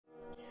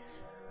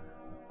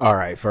All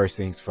right, first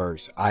things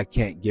first. I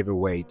can't give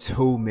away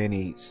too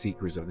many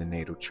secrets of the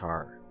natal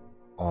chart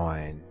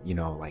on,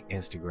 like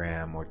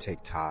Instagram or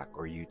TikTok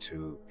or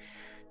YouTube.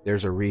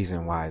 There's a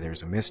reason why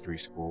there's a mystery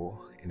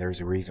school, and there's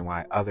a reason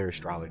why other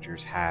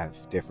astrologers have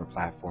different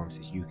platforms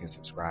that you can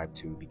subscribe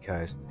to,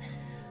 because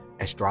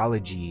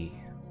astrology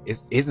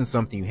isn't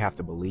something you have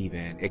to believe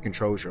in. It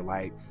controls your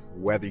life,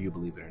 whether you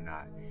believe it or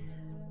not.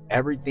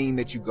 Everything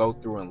that you go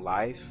through in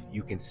life,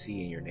 you can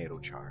see in your natal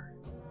chart.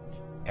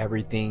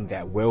 Everything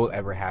that will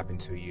ever happen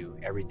to you,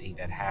 everything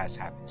that has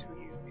happened to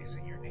you is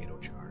in your natal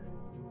chart.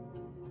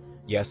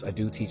 Yes, I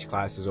do teach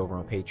classes over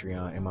on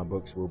Patreon, and my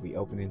books will be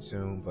opening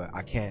soon, but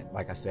I can't,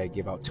 like I said,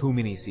 give out too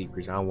many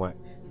secrets. I don't want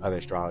other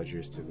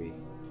astrologers to be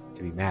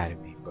mad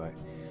at me, but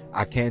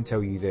I can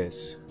tell you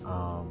this.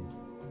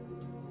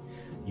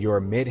 Your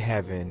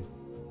midheaven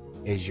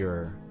is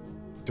your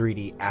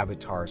 3D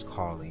avatar's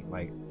calling.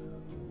 Like,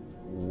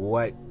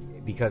 what?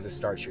 Because it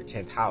starts your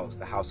 10th house,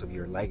 the house of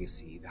your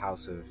legacy, the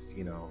house of,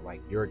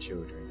 like your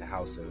children, the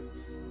house of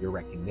your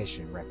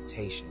recognition,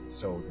 reputation.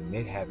 So the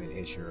midheaven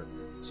is your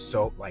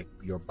soul, like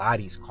your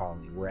body's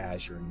calling,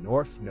 whereas your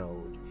north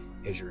node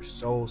is your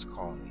soul's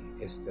calling.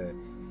 It's the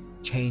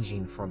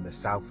changing from the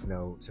south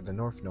node to the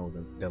north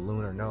node, the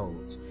lunar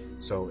nodes.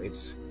 So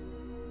it's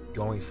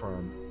going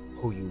from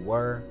who you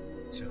were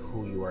to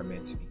who you are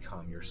meant to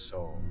become, your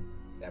soul,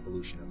 the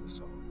evolution of the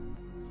soul.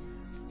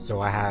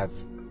 So I have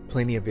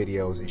plenty of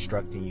videos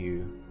instructing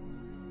you.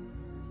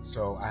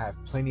 On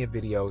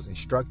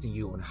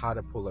how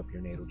to pull up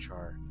your natal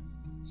chart.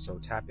 So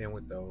tap in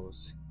with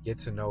those. Get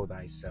to know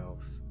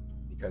thyself,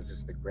 because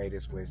it's the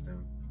greatest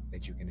wisdom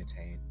that you can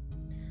attain.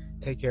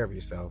 Take care of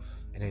yourself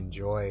and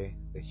enjoy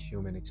the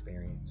human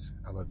experience.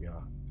 I love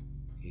y'all.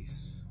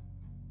 Peace.